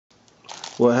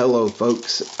Well, hello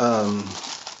folks. I'm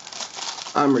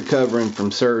recovering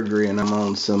from surgery and I'm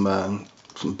on some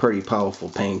pretty powerful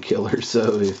painkillers,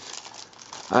 so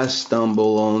if I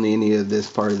stumble on any of this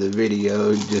part of the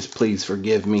video, just please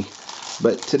forgive me.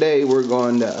 But today we're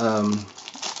going to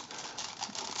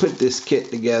put this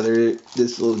kit together.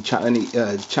 This little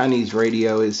Chinese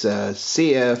radio is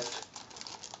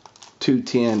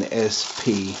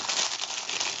CF210SP.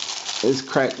 Let's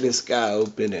crack this guy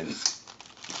open and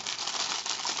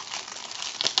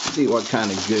see what kind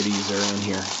of goodies are in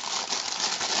here.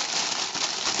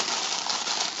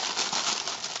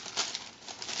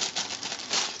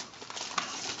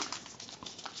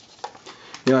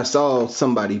 You know, I saw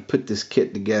somebody put this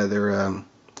kit together a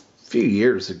few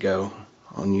years ago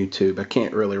on YouTube. I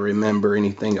can't really remember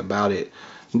anything about it.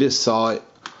 I just saw it,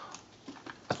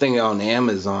 I think, on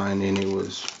Amazon, and it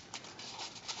was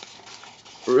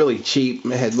really cheap.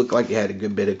 It looked like it had a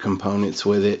good bit of components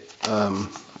with it.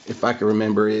 If I can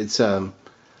remember, it's all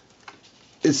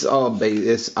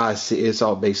based on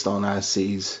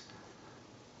ICs.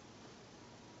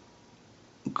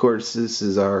 Of course, this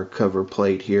is our cover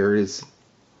plate here. It's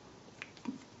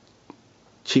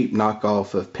cheap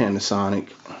knockoff of Panasonic.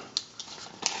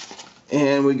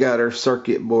 And we got our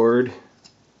circuit board.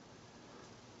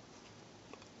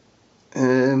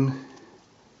 And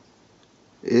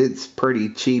it's pretty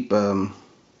cheap. I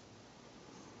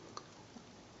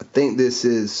think this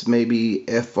is maybe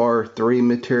FR3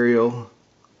 material.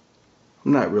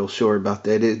 I'm not real sure about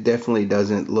that. It definitely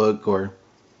doesn't look or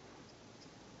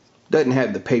doesn't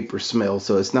have the paper smell,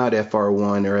 so it's not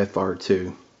FR1 or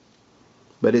FR2.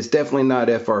 But it's definitely not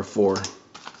FR4.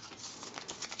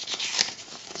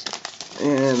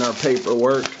 And our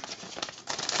paperwork.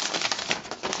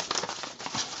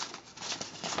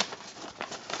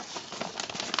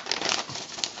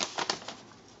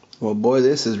 Well, boy,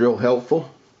 this is real helpful.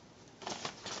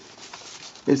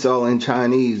 It's all in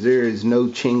Chinese. There is no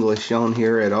Chinglish on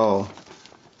here at all.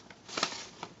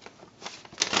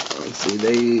 Let's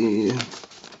see,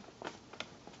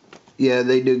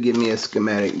 they do give me a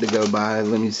schematic to go by.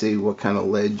 Let me see what kind of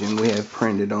legend we have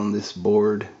printed on this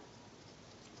board.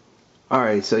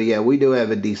 Alright, so yeah, we do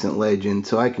have a decent legend,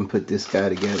 so I can put this guy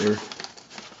together.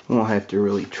 I won't have to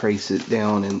really trace it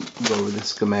down and go over the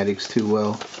schematics too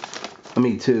well.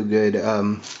 Too good.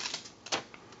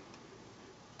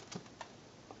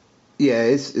 Yeah,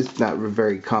 it's not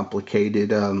very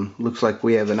complicated. Looks like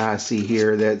we have an IC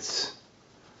here that's,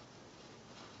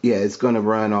 yeah, it's going to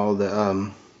run all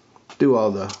the do all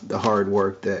the hard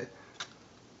work. That,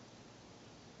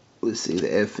 let's see, the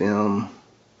FM.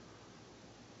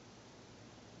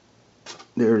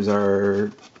 There's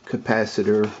our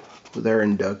capacitor with our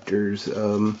inductors.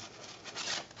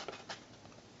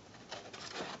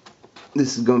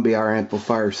 This is going to be our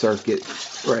amplifier circuit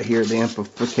right here, the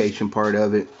amplification part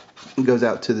of it. It goes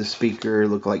out to the speaker,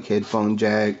 look like headphone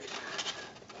jack.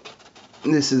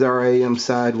 And this is our AM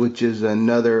side, which is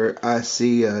another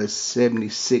IC,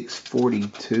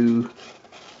 7642.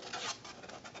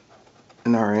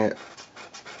 And our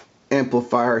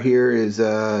amplifier here is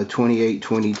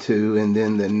 2822, and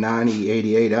then the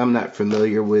 9088. I'm not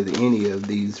familiar with any of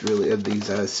these, really, of these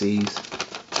ICs.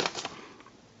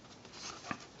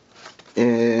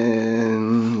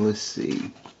 And let's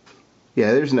see.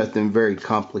 Yeah, there's nothing very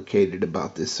complicated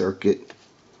about this circuit.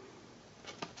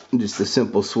 Just a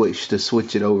simple switch to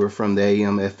switch it over from the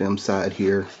AM FM side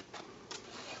here.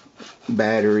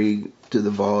 Battery to the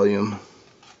volume.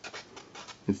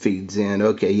 It feeds in.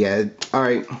 Okay, yeah,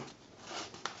 alright.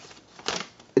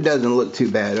 It doesn't look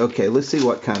too bad. Okay, let's see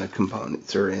what kind of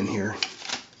components are in here.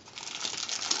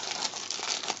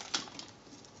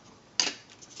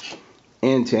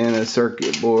 Antenna,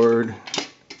 circuit board,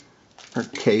 our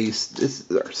case. This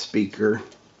is our speaker.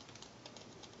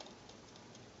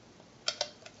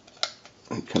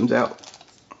 It comes out.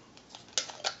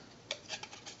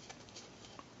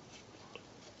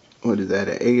 What is that,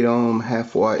 an 8 ohm,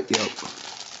 half watt? Yep.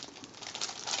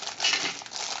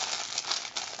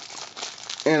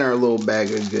 And our little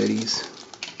bag of goodies.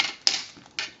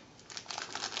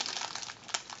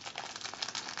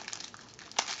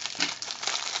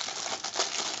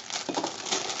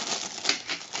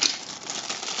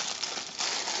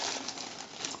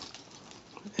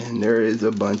 And there is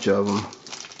a bunch of them.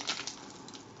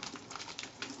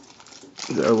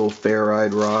 There's our little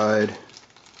ferrite rod.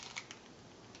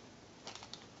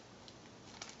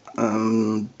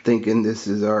 I'm thinking this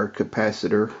is our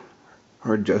capacitor,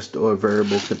 or just a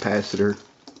variable capacitor.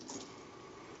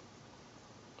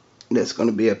 That's going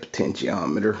to be a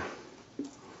potentiometer.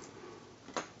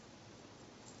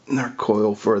 And our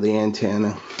coil for the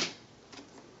antenna.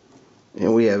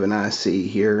 And we have an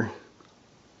IC here.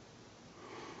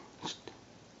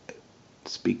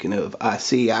 Speaking of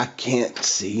IC, I can't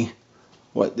see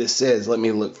what this says. Let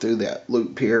me look through that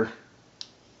loop here.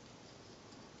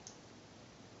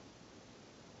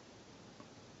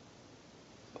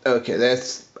 Okay,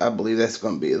 I believe that's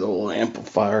going to be the little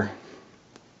amplifier.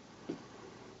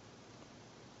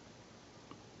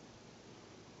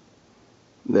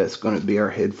 That's going to be our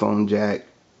headphone jack.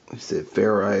 It said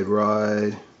ferrite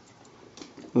rod.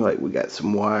 Like we got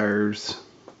some wires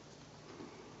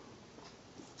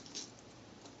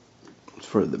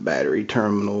for the battery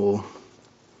terminal.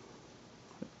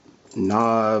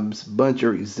 Knobs, bunch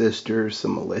of resistors,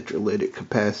 some electrolytic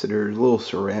capacitors, little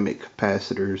ceramic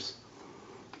capacitors.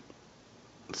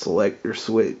 Selector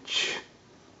switch.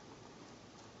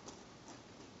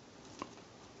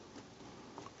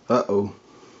 Uh-oh.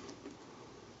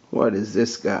 What is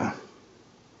this guy?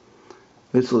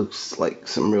 This looks like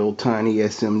some real tiny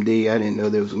SMD. I didn't know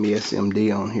there was going to be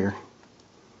SMD on here.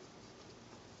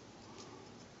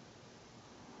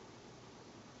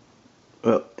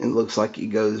 Well, it looks like it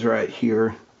goes right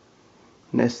here.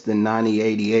 And that's the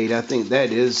 9088. I think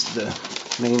that is the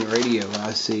main radio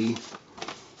IC.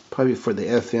 Probably for the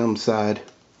FM side.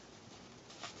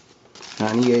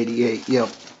 9088, yep.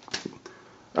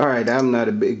 Alright, I'm not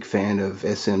a big fan of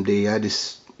SMD. I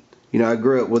just, I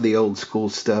grew up with the old school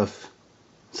stuff.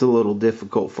 It's a little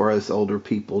difficult for us older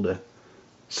people to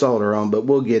solder on, but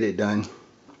we'll get it done.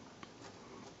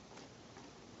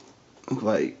 Looks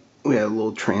like we have a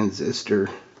little transistor.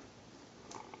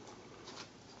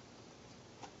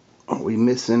 Are we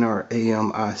missing our AM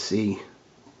IC?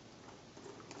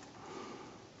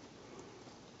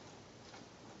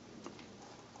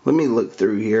 Let me look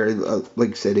through here, like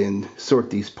I said, and sort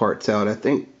these parts out. I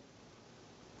think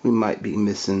we might be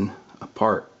missing a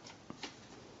part.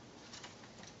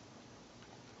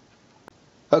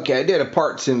 Okay, I did a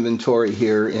parts inventory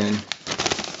here, and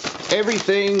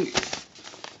everything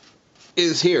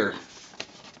is here.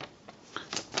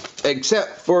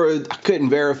 Except for, I couldn't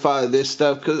verify this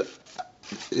stuff because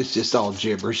it's just all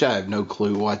gibberish. I have no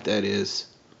clue what that is.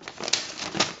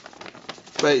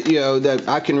 But, that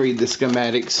I can read the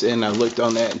schematics, and I looked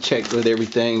on that and checked with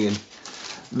everything and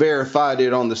verified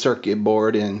it on the circuit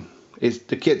board, and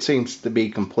the kit seems to be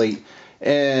complete.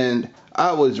 And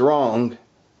I was wrong.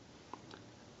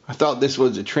 I thought this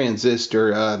was a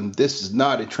transistor. This is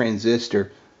not a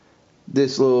transistor.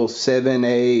 This little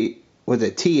 7A with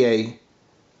a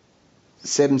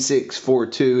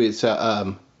TDA2822 is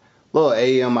a little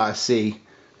AMIC.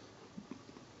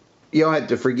 You'll have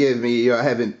to forgive me. I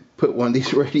haven't put one of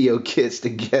these radio kits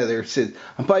together since,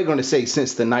 I'm probably going to say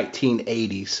since the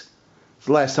 1980s. It's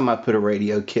the last time I put a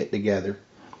radio kit together.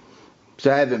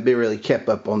 So I haven't been really kept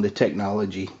up on the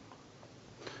technology.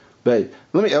 But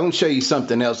I'm going to show you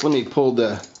something else. Let me pull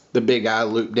the big eye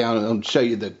loop down and I'll show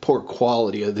you the poor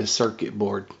quality of this circuit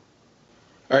board.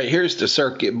 Alright, here's the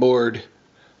circuit board.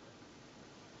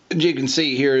 As you can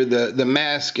see here, the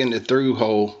mask and the through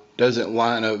hole doesn't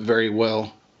line up very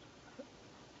well.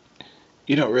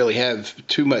 You don't really have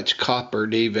too much copper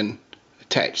to even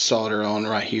attach solder on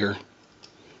right here.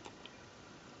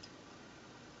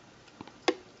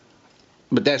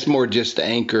 But that's more just to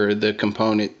anchor the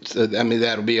component. So, I mean,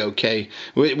 that'll be okay.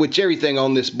 Which everything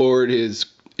on this board is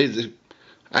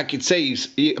I could say,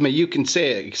 you can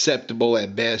say acceptable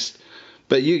at best.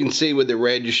 But you can see with the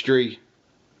registry,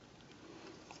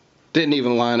 didn't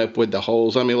even line up with the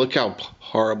holes. I mean, look how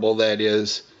horrible that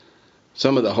is.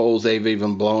 Some of the holes they've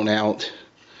even blown out.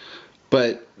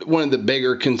 But one of the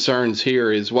bigger concerns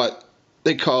here is what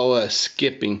they call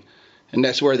skipping. And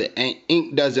that's where the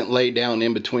ink doesn't lay down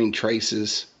in between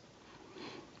traces.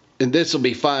 And this will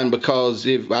be fine because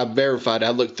if I verified, I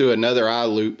looked through another eye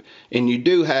loop, and you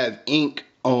do have ink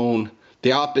on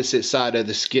the opposite side of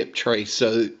the skip trace.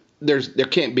 So there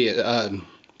can't be a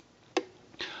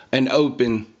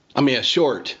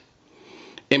short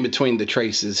in between the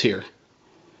traces here.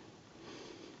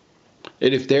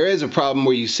 And if there is a problem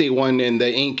where you see one and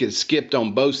the ink is skipped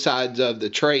on both sides of the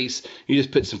trace, you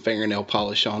just put some fingernail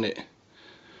polish on it.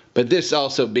 But this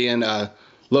also being a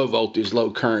low voltage, low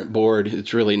current board,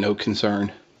 it's really no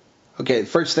concern. Okay, the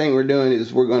first thing we're doing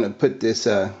is we're going to put this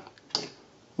little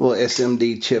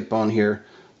SMD chip on here.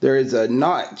 There is a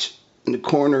notch in the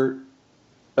corner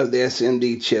of the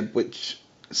SMD chip which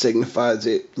signifies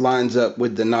it lines up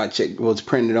with the notch that was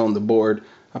printed on the board.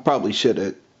 I probably should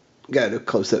have got a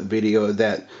close-up video of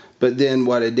that. But then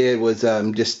what I did was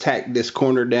just tack this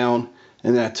corner down,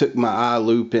 and then I took my eye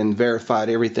loop and verified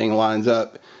everything lines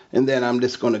up. And then I'm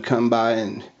just going to come by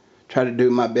and try to do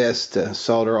my best to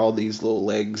solder all these little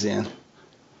legs in.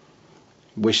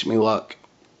 wish me luck.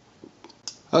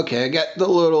 Okay, I got the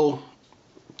little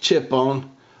chip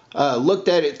on. Looked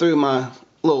at it through my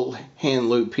little hand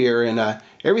loop here, and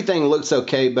everything looks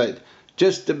okay, but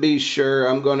just to be sure,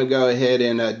 I'm going to go ahead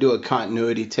and do a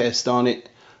continuity test on it.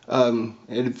 And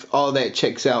if all that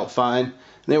checks out fine,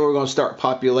 then we're going to start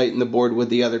populating the board with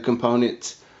the other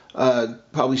components.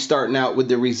 Probably starting out with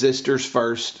the resistors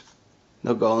first.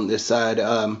 They'll go on this side.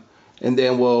 And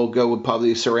then we'll go with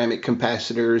probably ceramic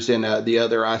capacitors and the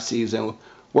other ICs and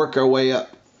work our way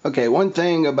up. Okay, one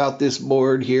thing about this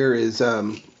board here is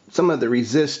some of the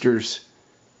resistors,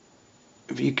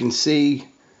 if you can see,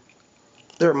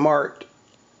 they're marked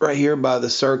right here by the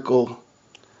circle.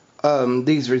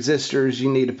 These resistors,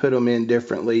 you need to put them in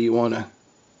differently. You want to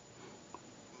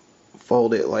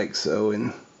fold it like so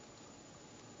and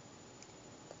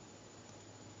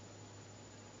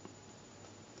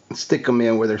stick them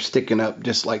in where they're sticking up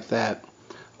just like that.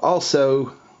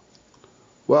 Also,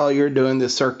 while you're doing the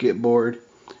circuit board,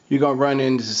 you're going to run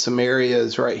into some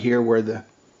areas right here where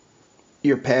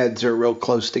your pads are real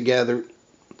close together.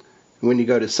 When you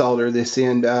go to solder this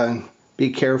end,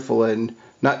 be careful and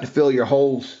not to fill your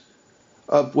holes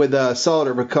up with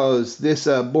solder, because this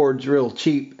board's real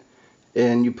cheap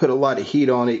and you put a lot of heat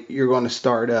on it, you're going to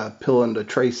start peeling the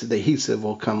traces. The adhesive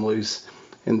will come loose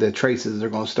and the traces are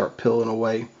going to start peeling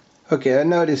away. Okay, I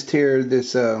noticed here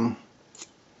this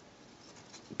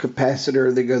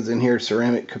capacitor that goes in here,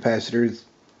 ceramic capacitors.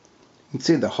 You can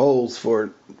see the holes for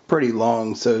it pretty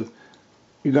long, so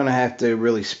you're going to have to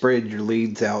really spread your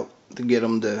leads out to get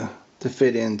them to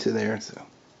fit into there. So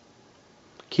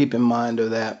keep in mind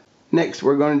of that. Next,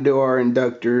 we're going to do our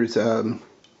inductors.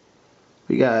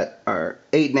 We got our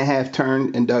 8.5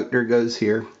 turn inductor goes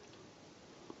here.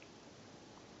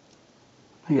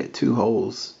 I got 2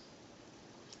 holes.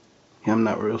 Yeah, I'm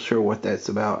not real sure what that's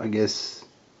about. I guess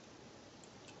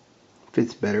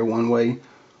fits better one way.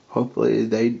 Hopefully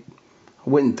I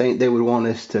wouldn't think they would want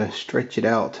us to stretch it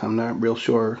out. I'm not real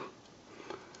sure.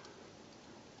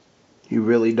 You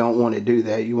really don't want to do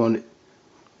that. You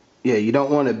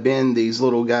don't want to bend these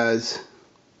little guys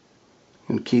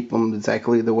and keep them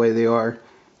exactly the way they are.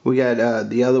 We got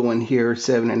the other one here,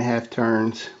 7.5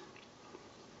 turns.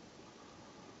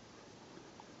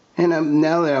 And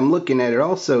now that I'm looking at it,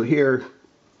 also here,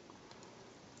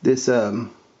 this part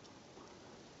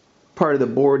of the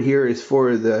board here is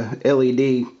for the LED.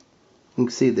 You can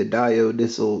see the diode,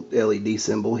 this little LED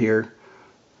symbol here.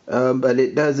 But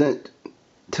it doesn't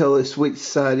tell us which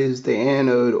side is the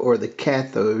anode or the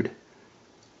cathode.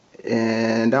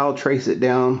 And I'll trace it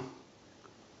down.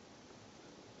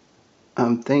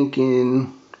 I'm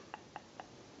thinking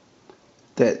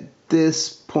that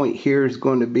this point here is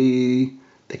going to be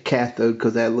the cathode,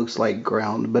 because that looks like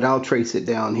ground, but I'll trace it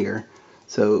down here.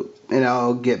 So, and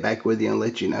I'll get back with you and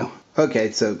let you know.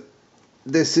 Okay, so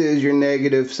this is your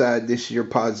negative side, this is your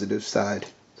positive side.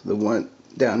 So the one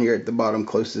down here at the bottom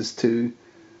closest to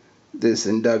this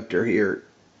inductor here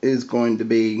is going to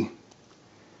be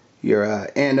your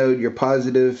anode, your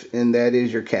positive, and that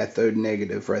is your cathode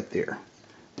negative right there.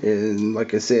 And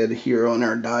like I said, here on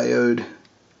our diode,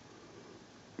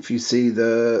 if you see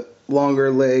the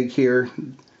longer leg here,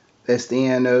 that's the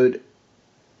anode,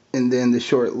 and then the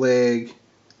short leg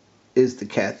is the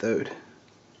cathode.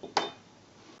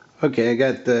 Okay, I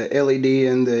got the LED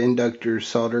and the inductor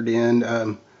soldered in.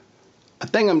 I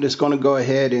think I'm just going to go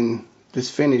ahead and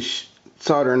just finish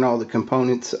soldering all the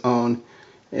components on,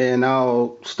 and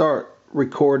I'll start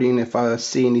recording if I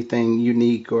see anything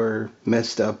unique or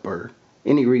messed up or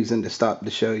any reason to stop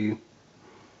to show you.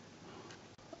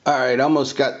 Alright,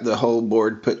 almost got the whole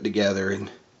board put together,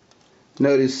 and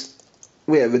notice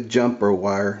we have a jumper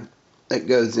wire that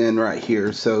goes in right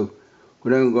here. So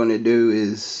what I'm going to do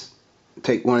is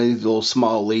take one of these little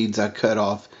small leads I cut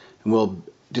off, and we'll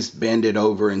just bend it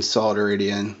over and solder it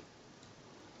in.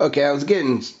 Okay, I was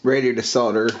getting ready to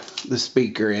solder the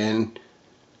speaker in.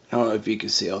 I don't know if you can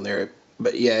see on there,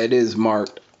 but yeah, it is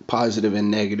marked positive and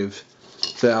negative.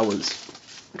 So I was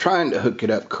trying to hook it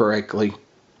up correctly,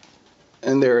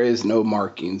 and there is no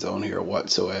markings on here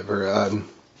whatsoever. I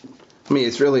mean,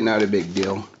 it's really not a big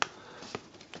deal.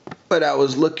 But I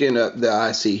was looking up the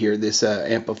IC here, this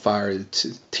amplifier, it's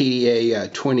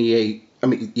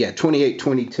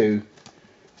TDA2822,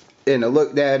 and I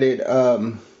looked at it.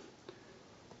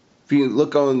 If you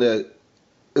look on the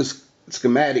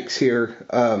schematics here,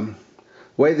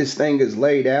 way this thing is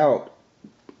laid out,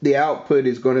 the output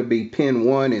is going to be pin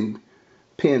 1 and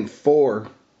pin 4.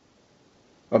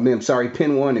 I'm sorry,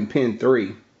 pin 1 and pin 3.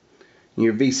 And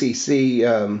your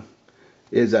VCC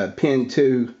is pin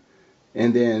 2,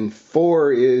 and then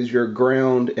 4 is your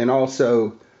ground, and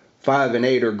also 5 and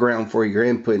 8 are ground for your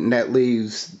input, and that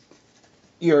leaves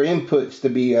your inputs to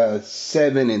be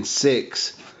 7 and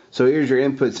 6. So here's your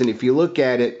inputs, and if you look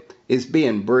at it, it's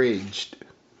being bridged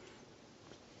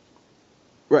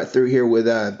right through here with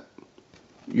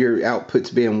your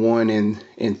outputs being 1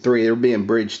 and 3. They're being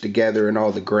bridged together, and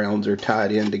all the grounds are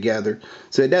tied in together.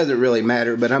 So it doesn't really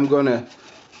matter, but I'm going to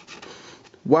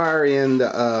wire in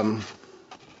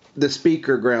the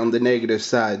speaker ground, the negative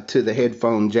side, to the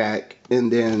headphone jack,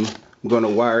 and then I'm going to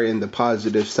wire in the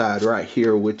positive side right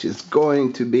here, which is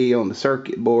going to be on the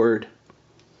circuit board.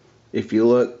 If you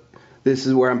look, this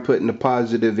is where I'm putting the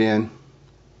positive in,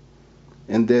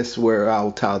 and this is where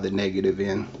I'll tie the negative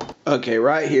in. Okay,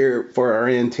 right here for our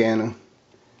antenna,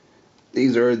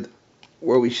 these are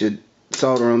where we should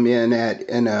solder them in at,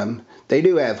 and they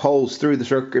do have holes through the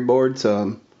circuit board, so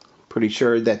I'm pretty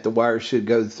sure that the wire should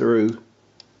go through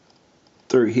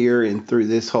here and through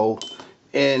this hole.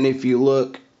 And if you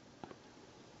look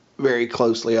very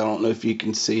closely, I don't know if you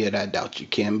can see it, I doubt you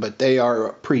can, but they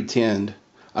are pre-tinned.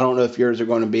 I don't know if yours are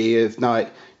going to be. If not,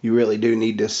 you really do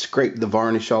need to scrape the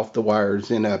varnish off the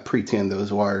wires and pre-tin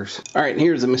those wires. Alright, and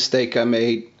here's a mistake I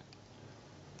made.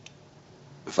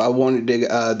 If I wanted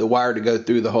the wire to go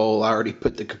through the hole, I already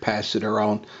put the capacitor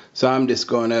on. So I'm just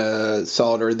going to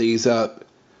solder these up,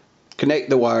 connect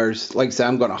the wires. Like I said,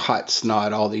 I'm going to hot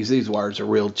snot all these. These wires are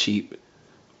real cheap.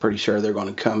 Pretty sure they're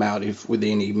going to come out with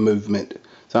any movement.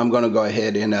 So I'm going to go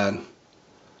ahead and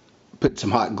put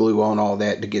some hot glue on all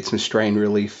that to get some strain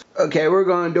relief. Okay, we're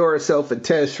going to do ourselves a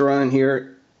test run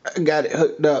here. I got it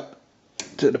hooked up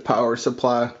to the power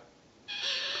supply.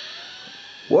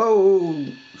 Whoa,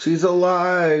 she's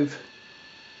alive.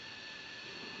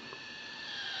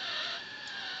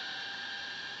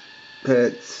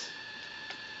 That's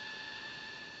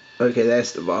okay,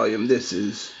 that's the volume. This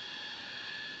is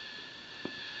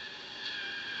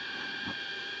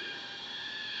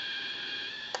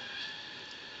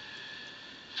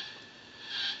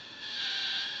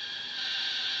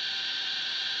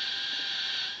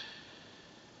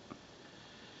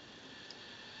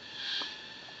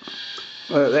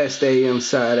well, that's the AM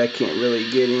side. I can't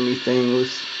really get anything with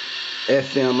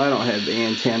FM. I don't have the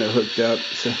antenna hooked up,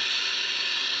 so.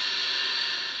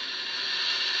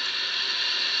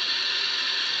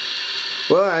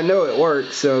 Well, I know it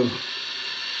works. So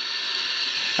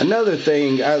another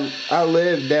thing, I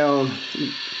live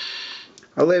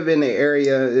in the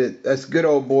area that us good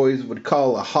old boys would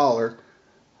call a holler.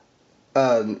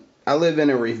 I live in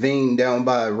a ravine down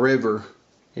by a river,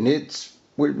 and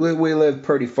we live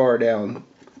pretty far down.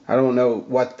 I don't know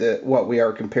what we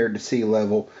are compared to sea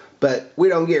level, but we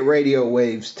don't get radio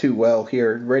waves too well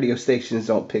here. Radio stations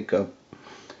don't pick up.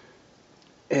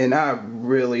 And I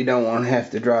really don't want to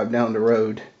have to drive down the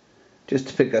road just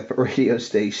to pick up a radio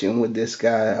station with this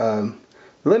guy.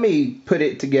 Let me put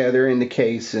it together in the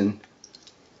case, and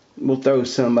we'll throw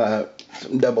some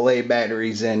AA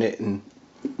batteries in it and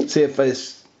see if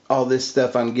all this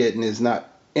stuff I'm getting is not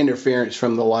interference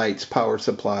from the lights, power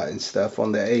supply, and stuff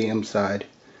on the AM side.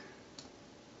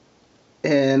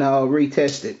 And I'll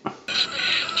retest it.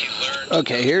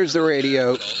 Okay, here's the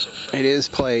radio. It is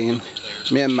playing.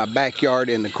 I'm in my backyard,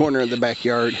 in the corner of the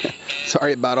backyard.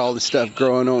 Sorry about all the stuff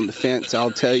growing on the fence.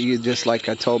 I'll tell you, just like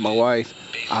I told my wife,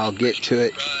 I'll get to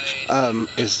it.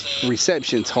 Its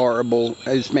reception's horrible.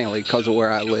 It's mainly because of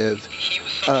where I live.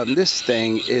 This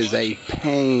thing is a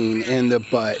pain in the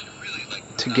butt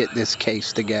to get this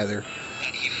case together.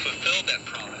 He fulfilled that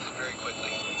promise very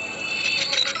quickly.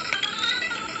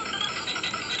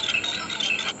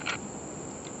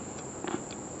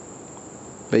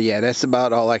 But yeah, that's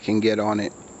about all I can get on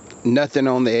it. Nothing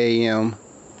on the AM.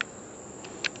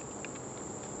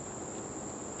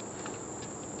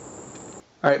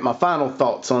 Alright, my final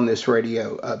thoughts on this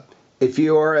radio. If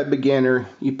you are a beginner,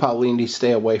 you probably need to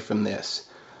stay away from this.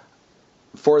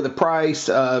 For the price,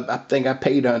 I think I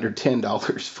paid under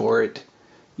 $10 for it.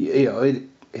 You know,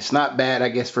 it's not bad, I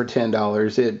guess, for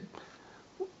 $10. It'd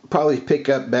probably pick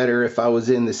up better if I was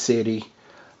in the city.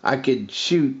 I could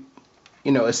shoot,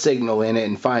 you know, a signal in it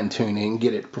and fine tune it and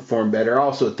get it to perform better. I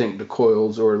also think the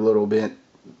coils are a little bit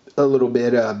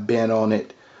bent on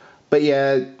it. But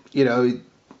yeah, you know,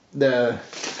 the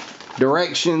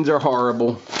directions are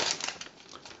horrible.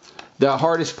 The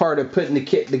hardest part of putting the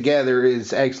kit together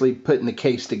is actually putting the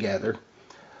case together.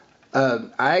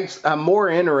 I'm more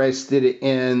interested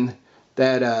in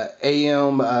that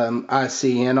AM IC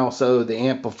and also the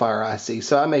amplifier IC,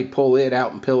 so I may pull it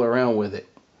out and pill around with it.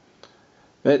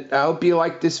 But I hope you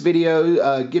like this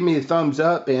video. Give me a thumbs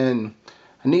up, and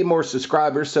I need more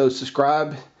subscribers, so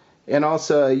subscribe. And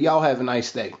also, y'all have a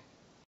nice day.